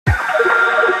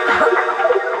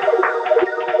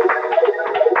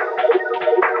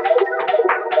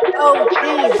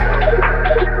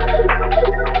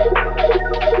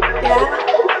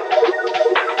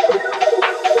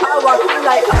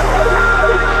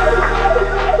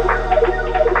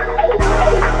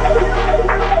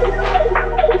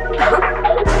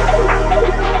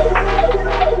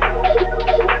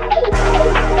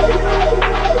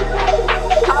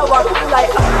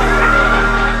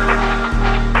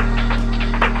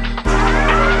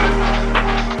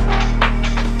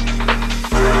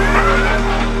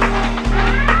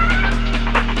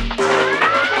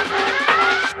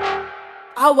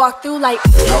I walk through like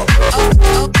oh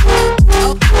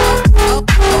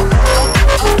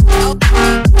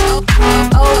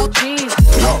jeez.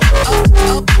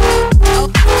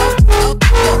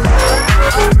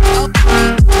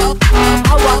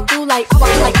 I walk through like oh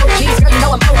jeez, girl, you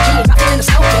know I'm OG. Not feeling the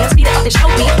slow jam, speed it up and show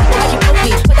me. People like you poke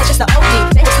me, but that's just the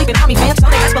OG. They were sleeping on me, fam, so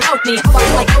they rest below me. I walk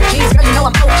through like oh jeez, girl, you know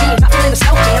I'm OG. Not feeling the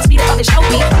slow jam, speed it up and show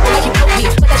me. People like you poke me,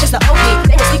 but that's just the OG.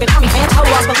 They were sleeping on me, fam, so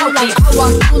they rest below me. I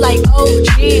walk through like oh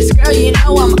jeez, girl, you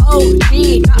know I'm OG.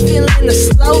 Not feeling the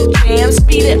slow jam,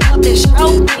 speed it up and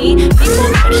show me. People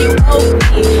like you owe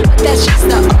me, but that's just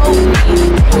the OG.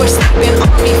 They were sleeping on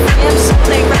me, fam, so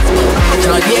they rest below me.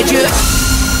 J'en ai Dieu.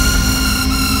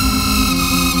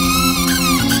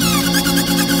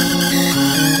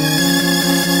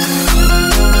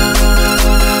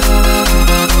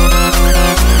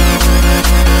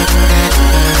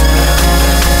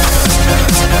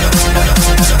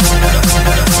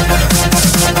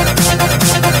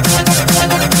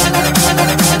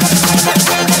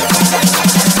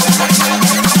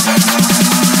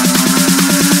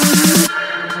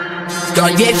 J'en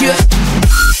ai Dieu.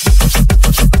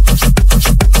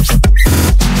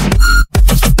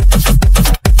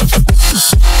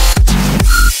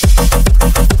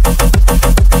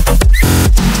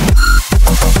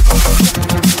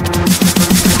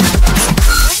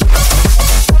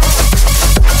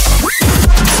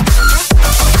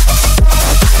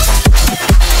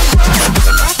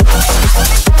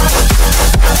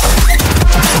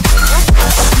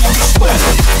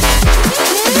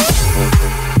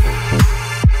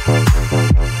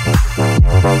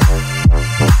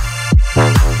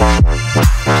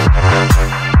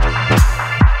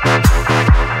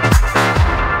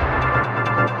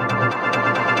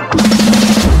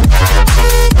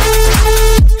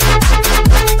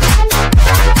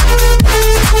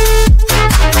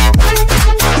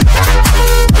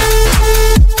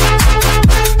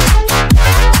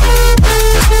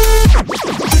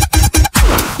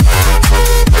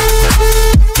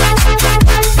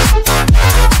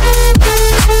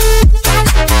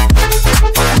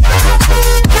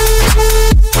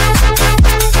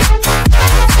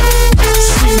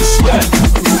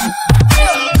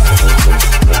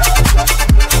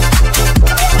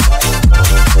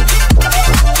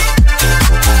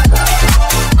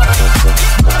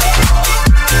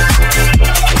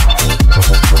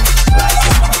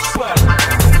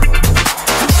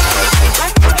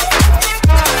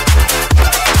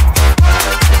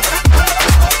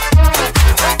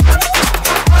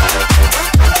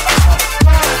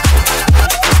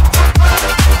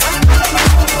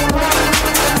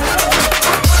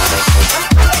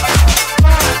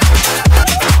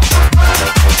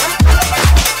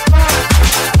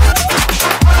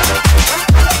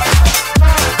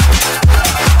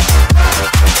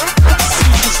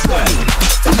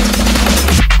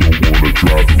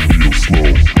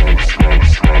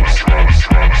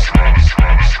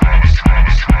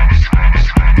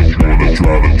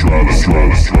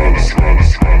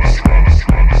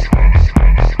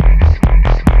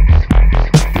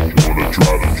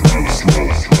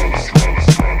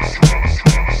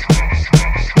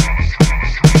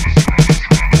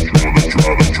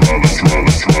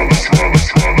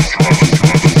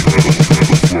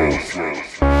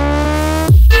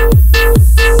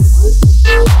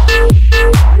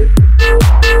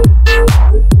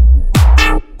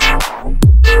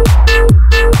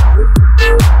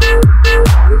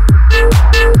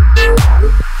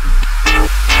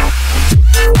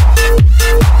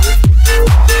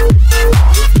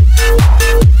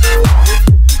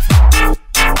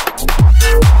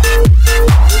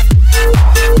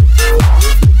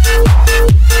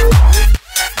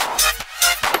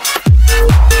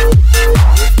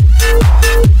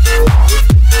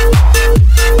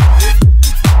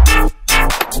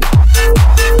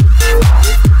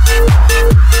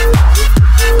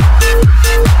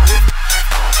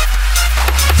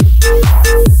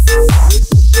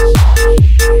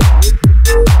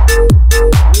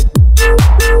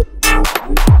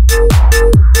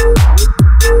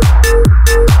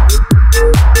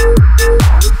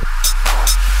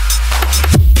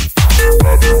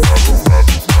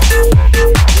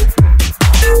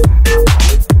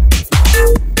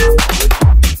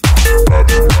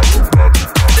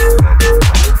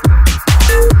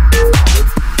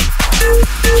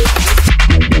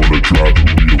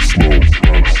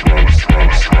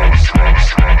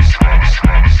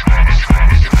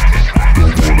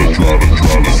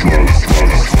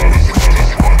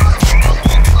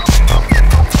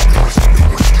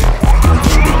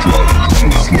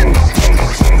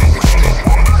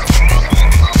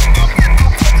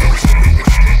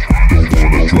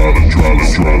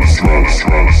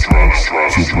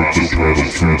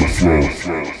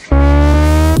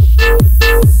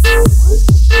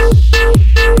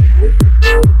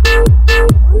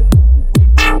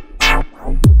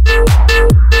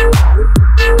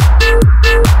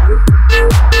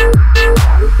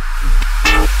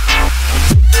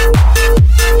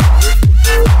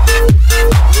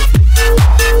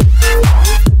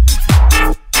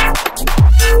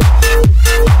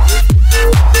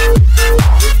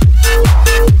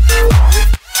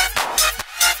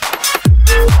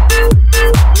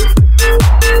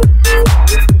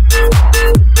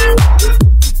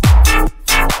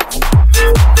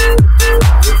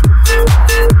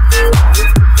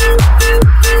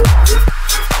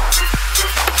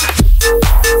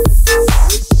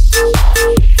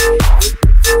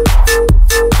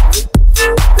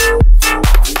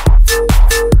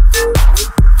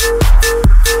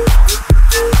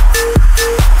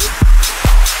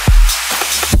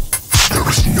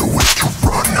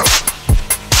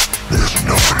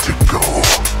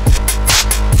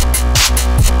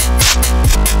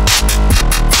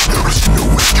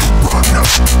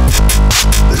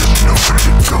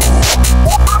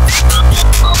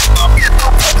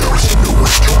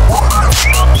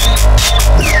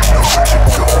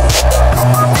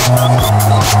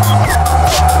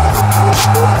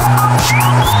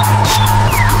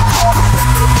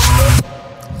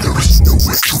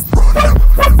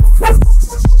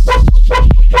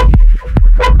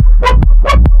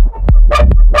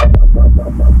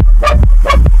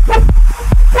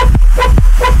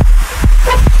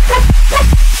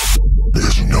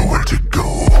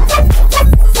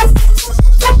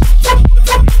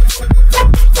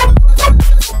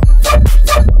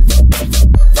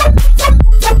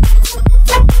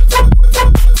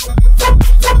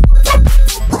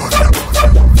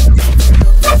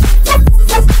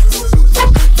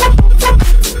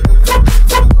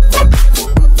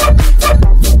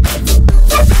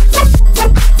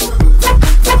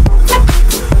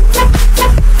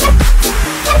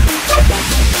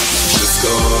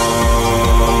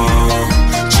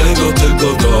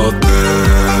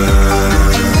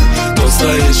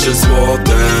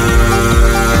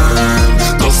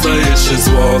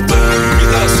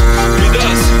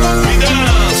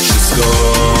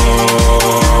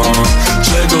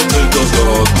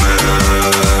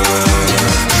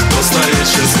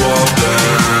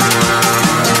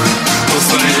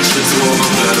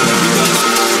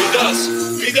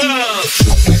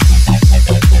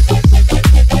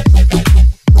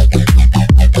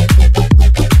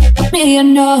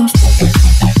 Enough.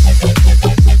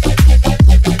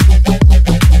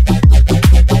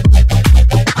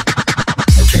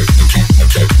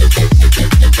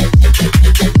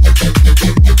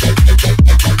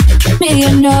 Me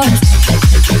enough.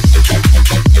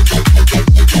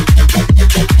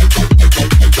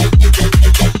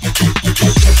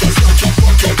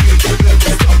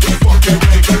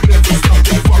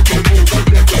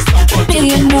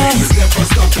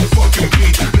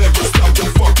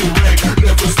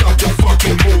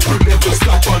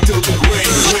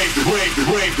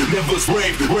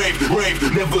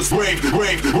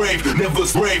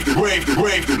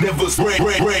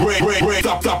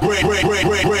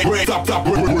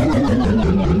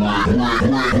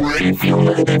 If you're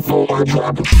ready for a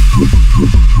drop,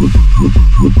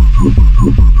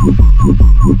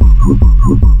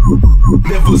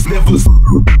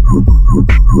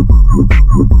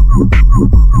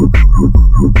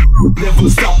 never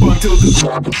stop until the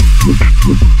drop.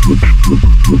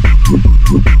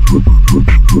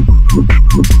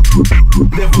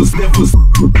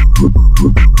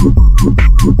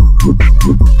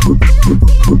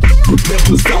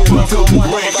 Never stop until the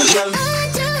break.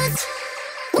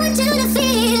 Want you to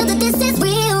feel that this is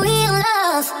real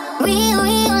love, real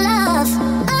love.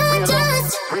 I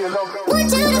just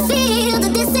want you to feel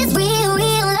that this is real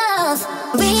love,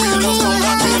 real love.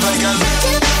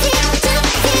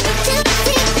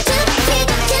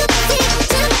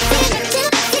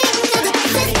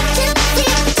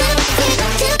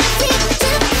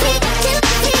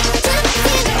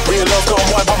 Real love,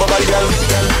 come on, pop my girl.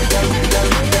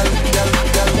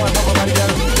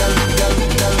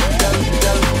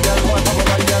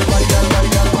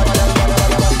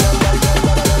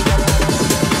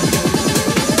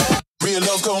 Real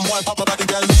love, come on, pop my body,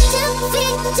 girl.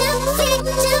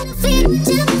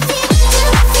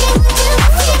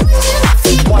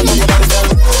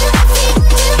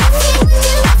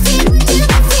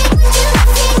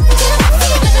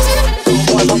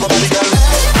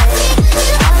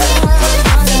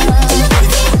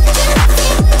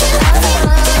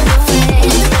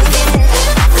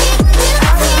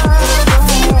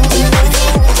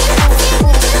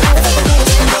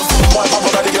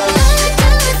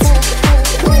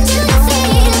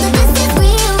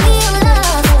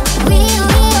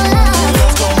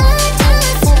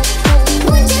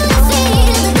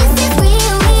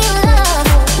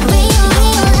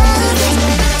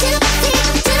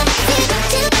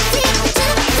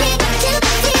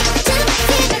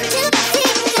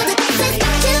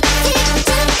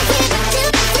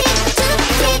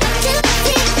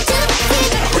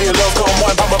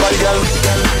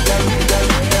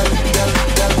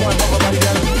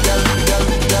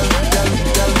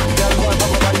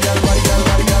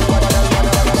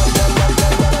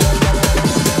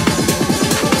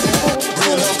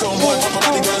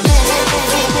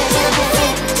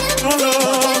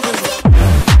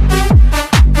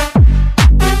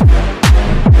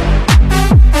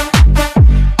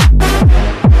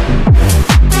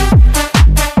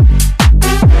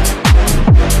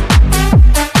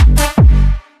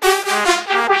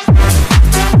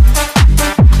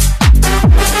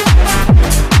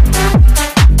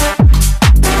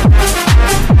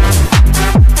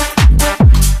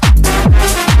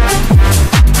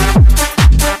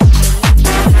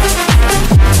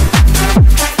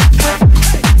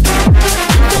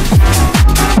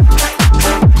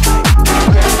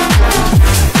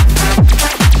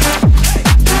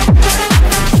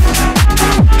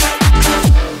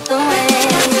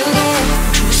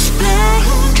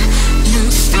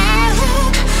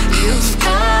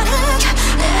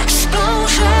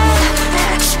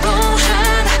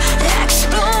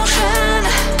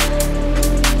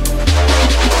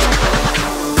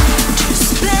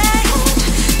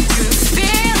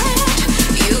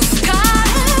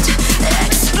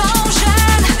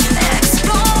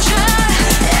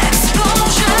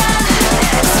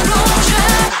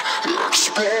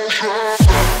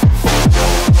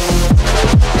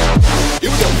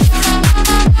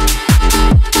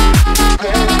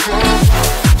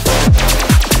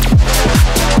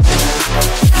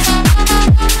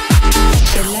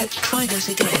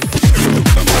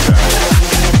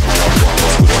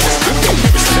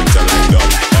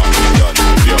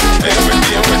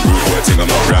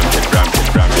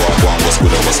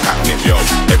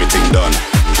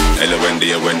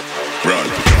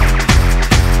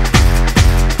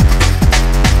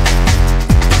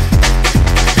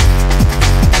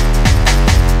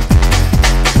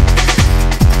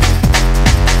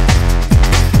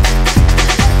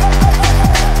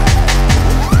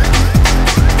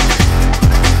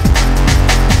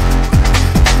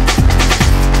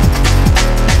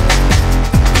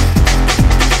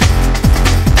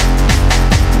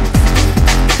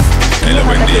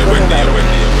 takiego numeru.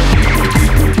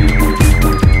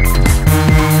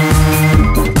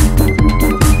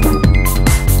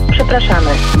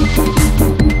 Przepraszamy.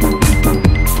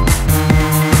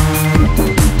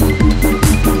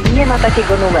 Nie ma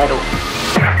takiego numeru.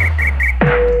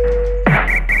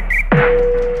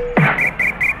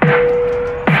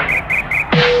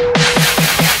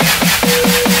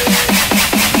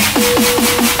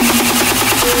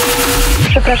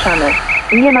 Przepraszamy.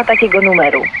 Nie ma takiego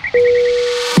numeru.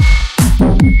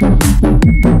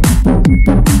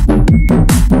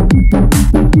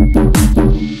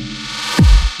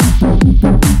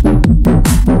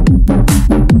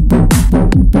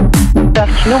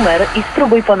 Sprawdź numer i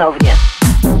spróbuj ponownie.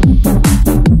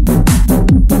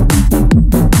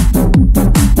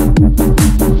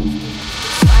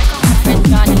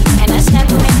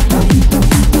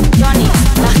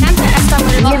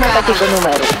 Nie ma takiego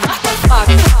numeru.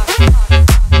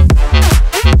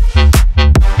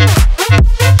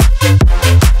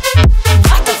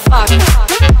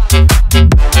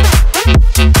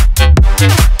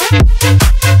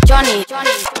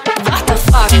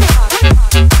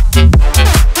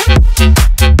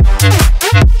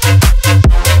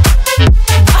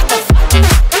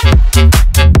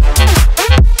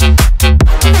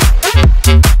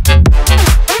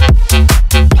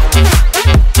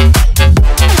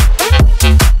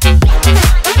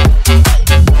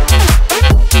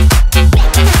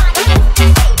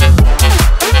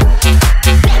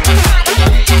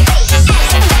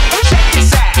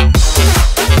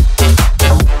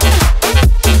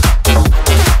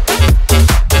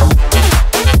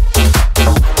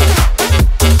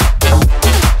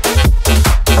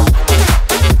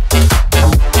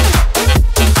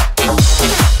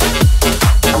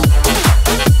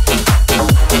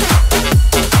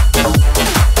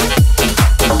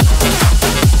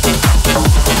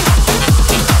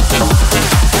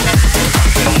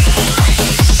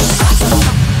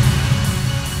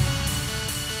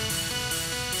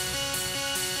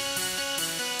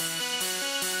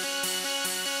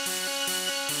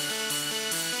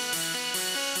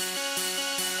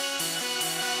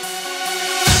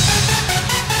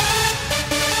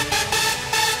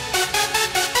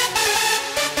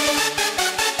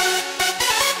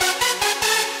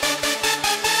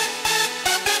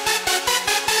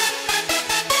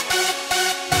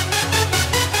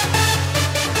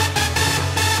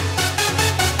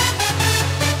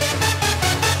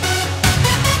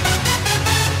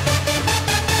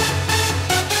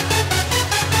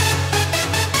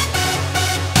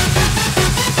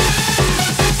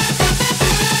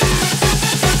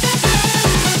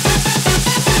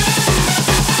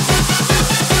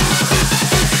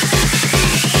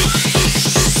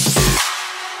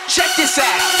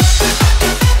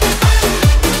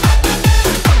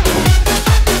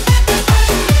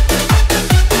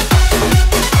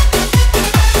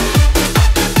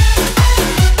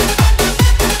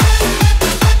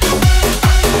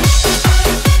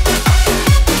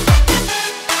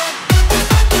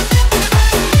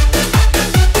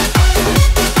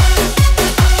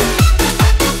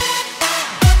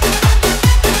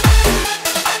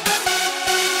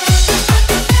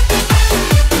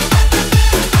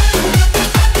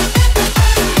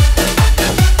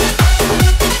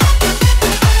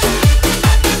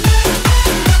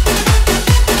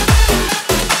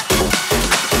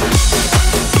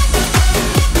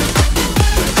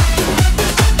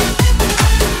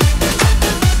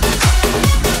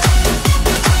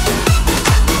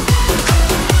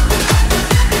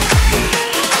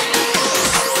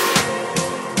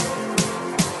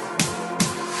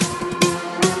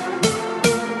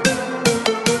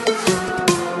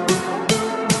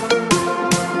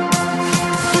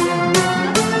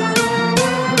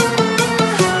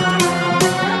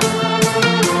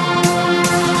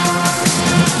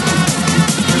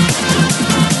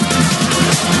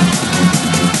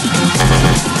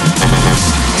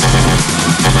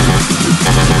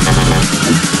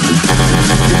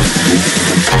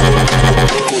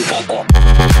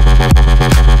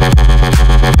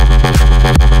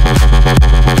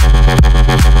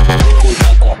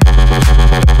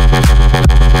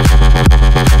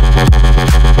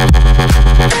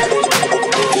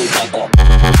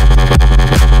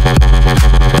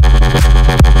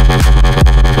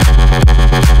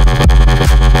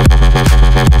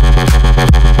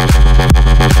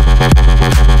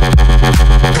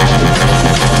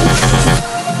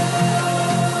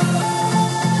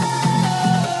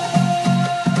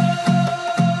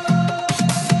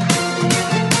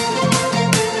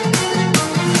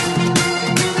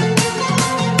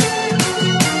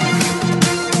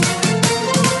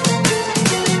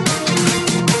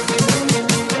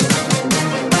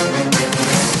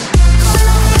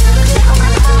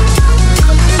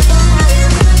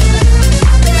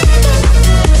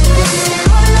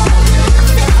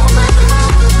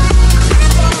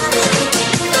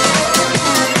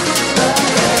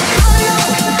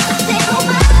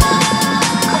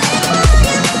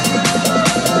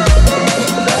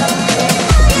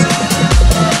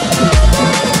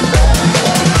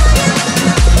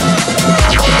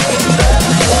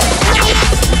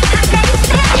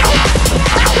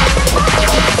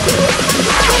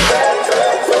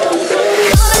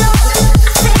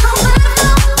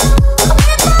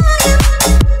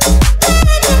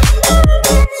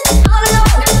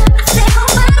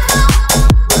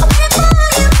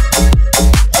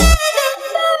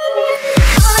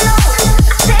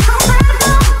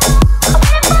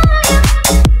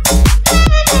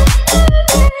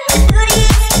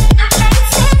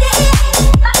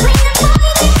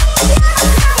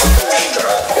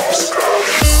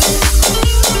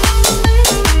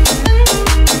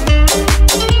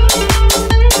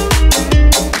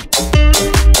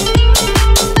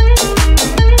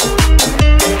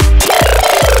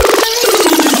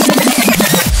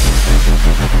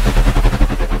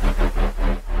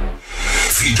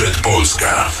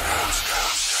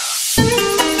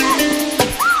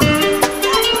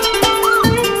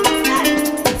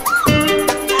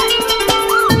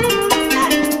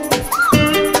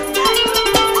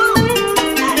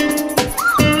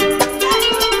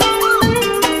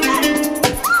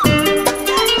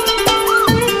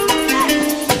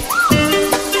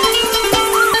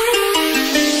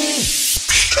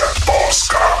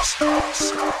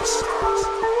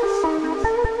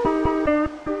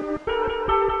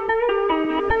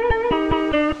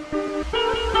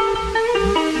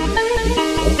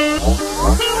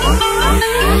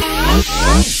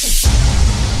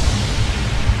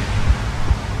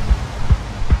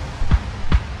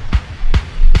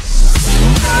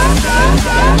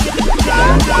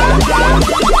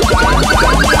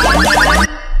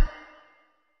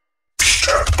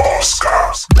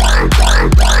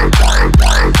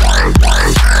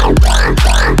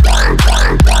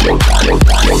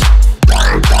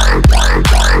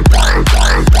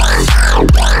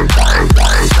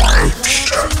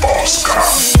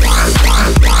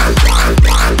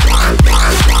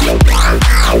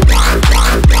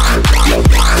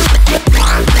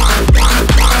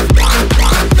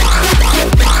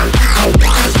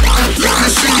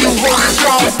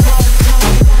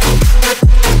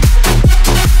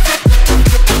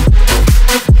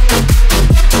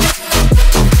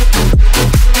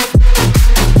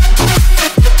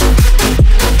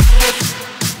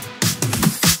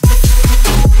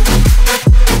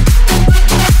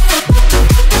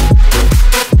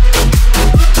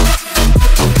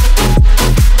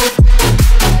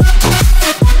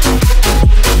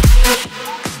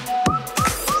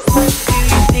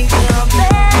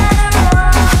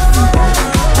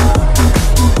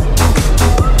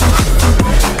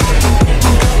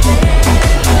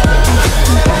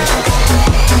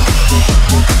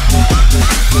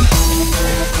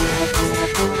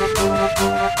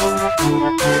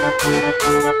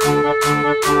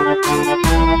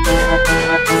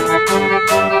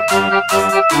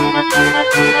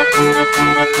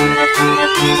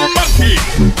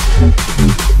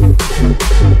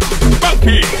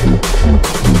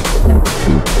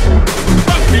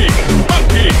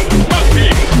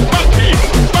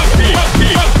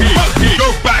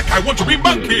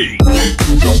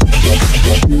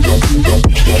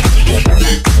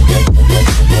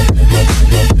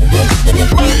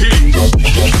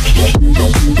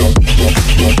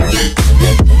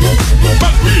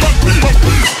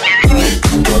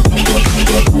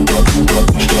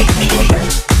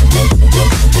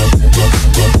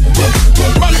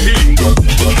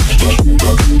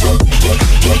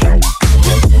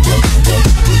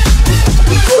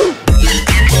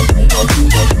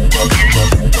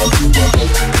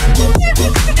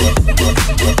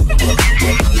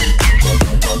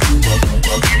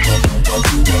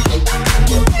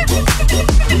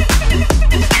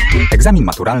 Egzamin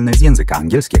maturalny z języka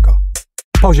angielskiego.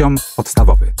 Poziom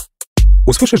podstawowy.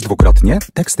 Usłyszysz dwukrotnie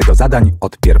teksty do zadań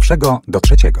od 1 do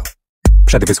 3.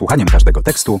 Przed wysłuchaniem każdego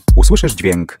tekstu usłyszysz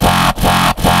dźwięk.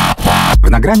 W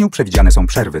nagraniu przewidziane są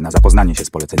przerwy na zapoznanie się z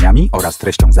poleceniami oraz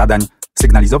treścią zadań,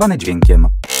 sygnalizowane dźwiękiem.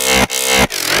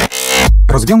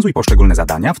 Rozwiązuj poszczególne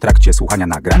zadania w trakcie słuchania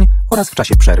nagrań oraz w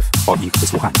czasie przerw po ich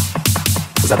wysłuchaniu.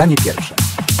 Zadanie pierwsze.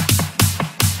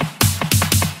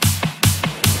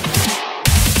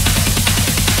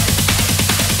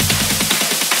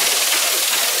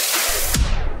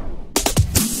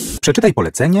 Przeczytaj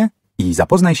polecenie i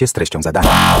zapoznaj się z treścią zadania.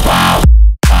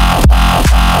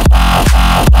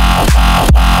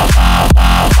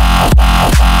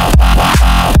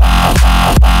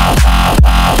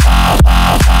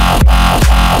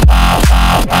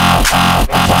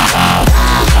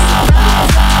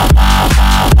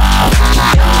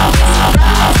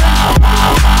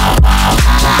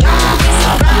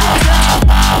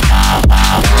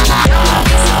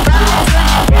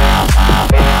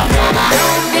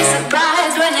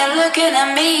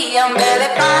 I'm barely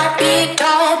 5 feet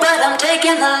tall, but I'm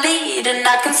taking the lead. And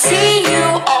I can see you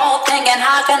all thinking,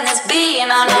 how can this be?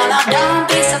 No, no, no, don't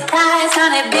be surprised,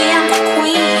 honey, be I'm the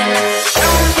queen.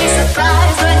 Don't be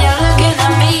surprised when you're looking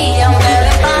at me. I'm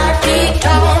barely 5 feet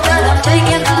tall, but I'm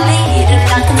taking the lead. And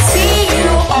I can see you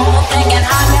all thinking,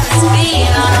 how can this be?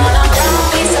 No, no, no, don't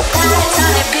be surprised,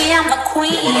 honey, be I'm the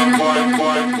queen.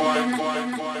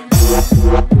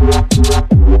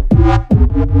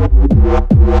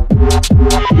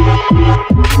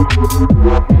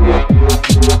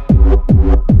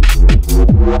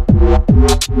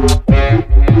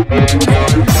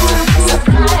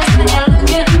 Surprise when you're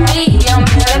looking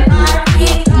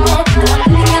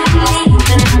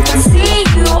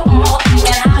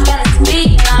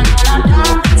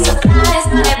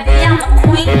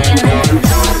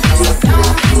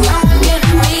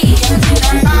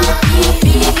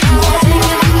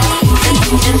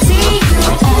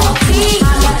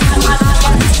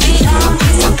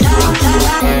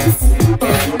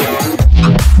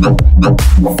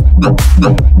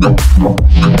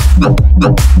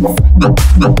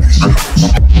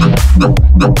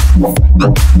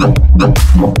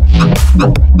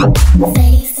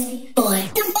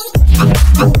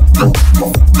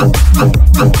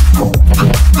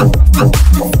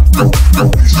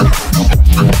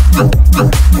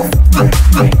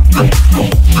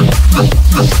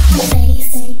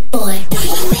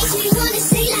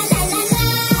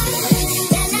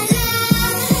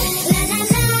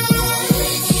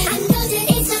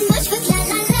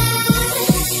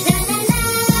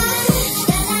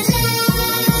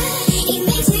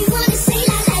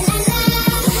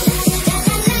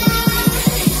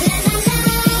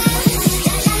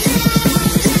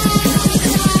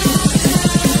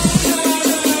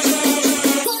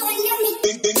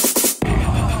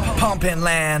Pumpin'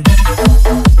 land.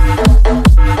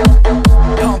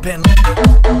 Pumpin'.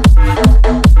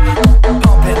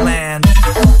 Pumpin' land.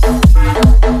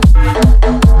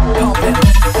 Pumpin'.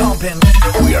 Pumpin'.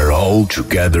 We are all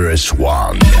together as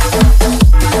one.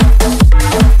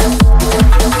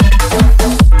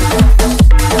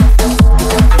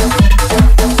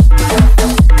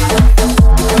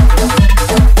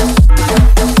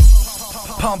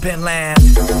 Pumpin' land.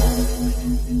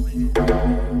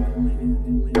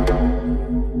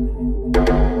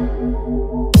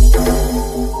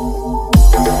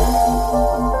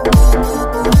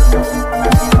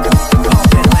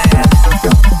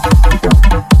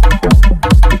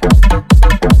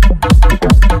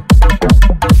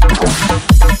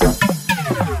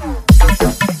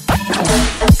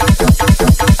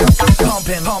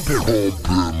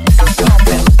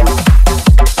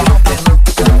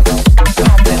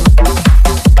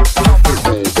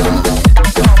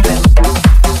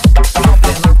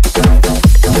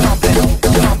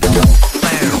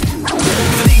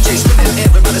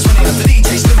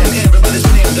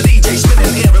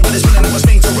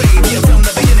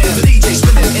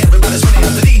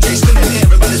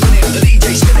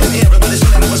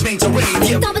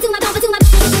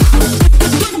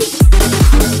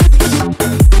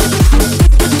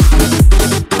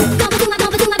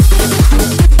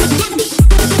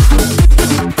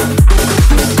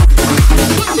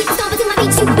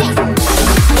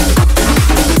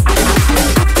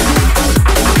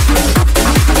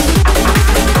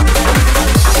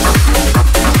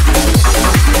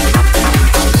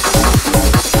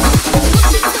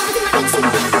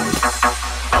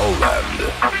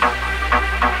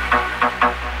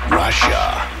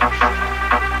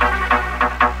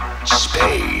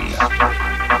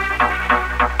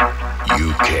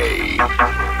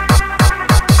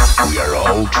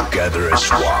 Together as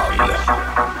one.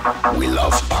 We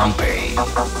love pumping.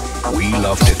 We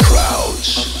love the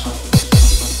crowds.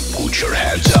 Put your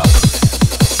hands up.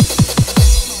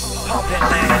 Pumping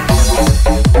land.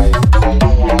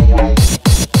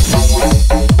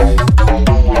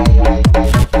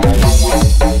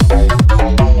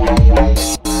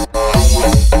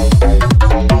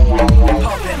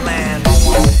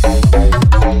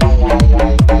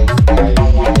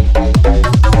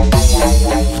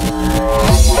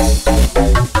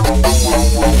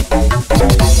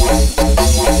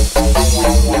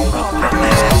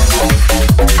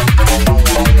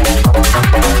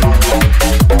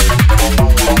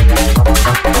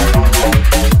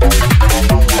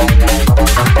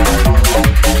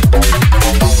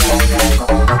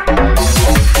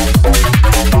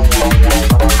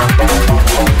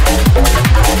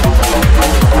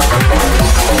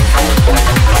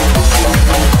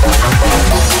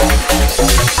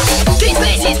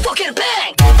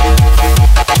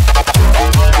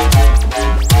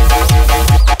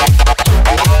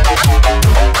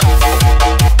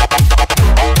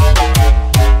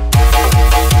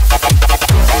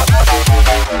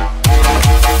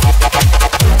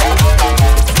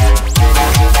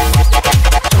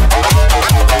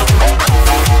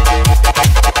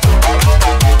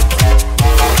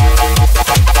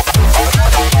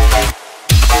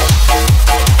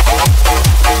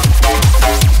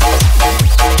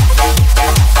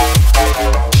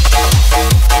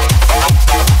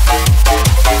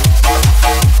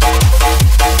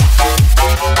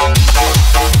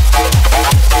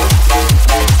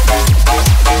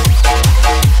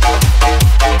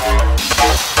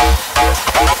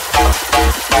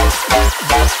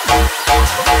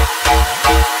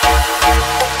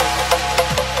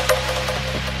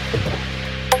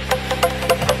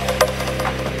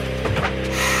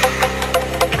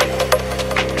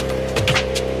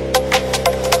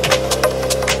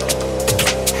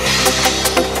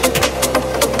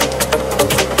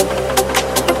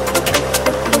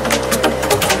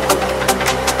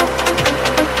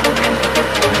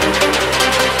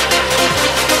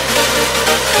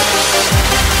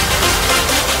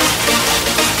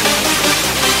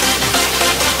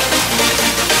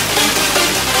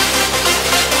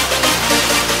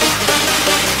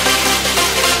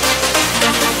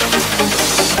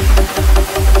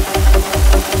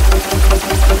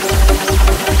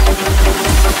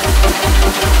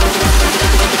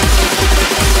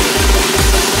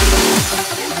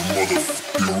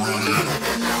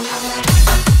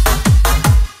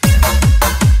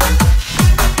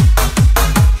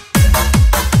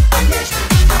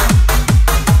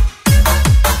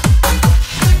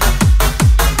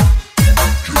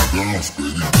 love,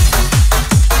 baby.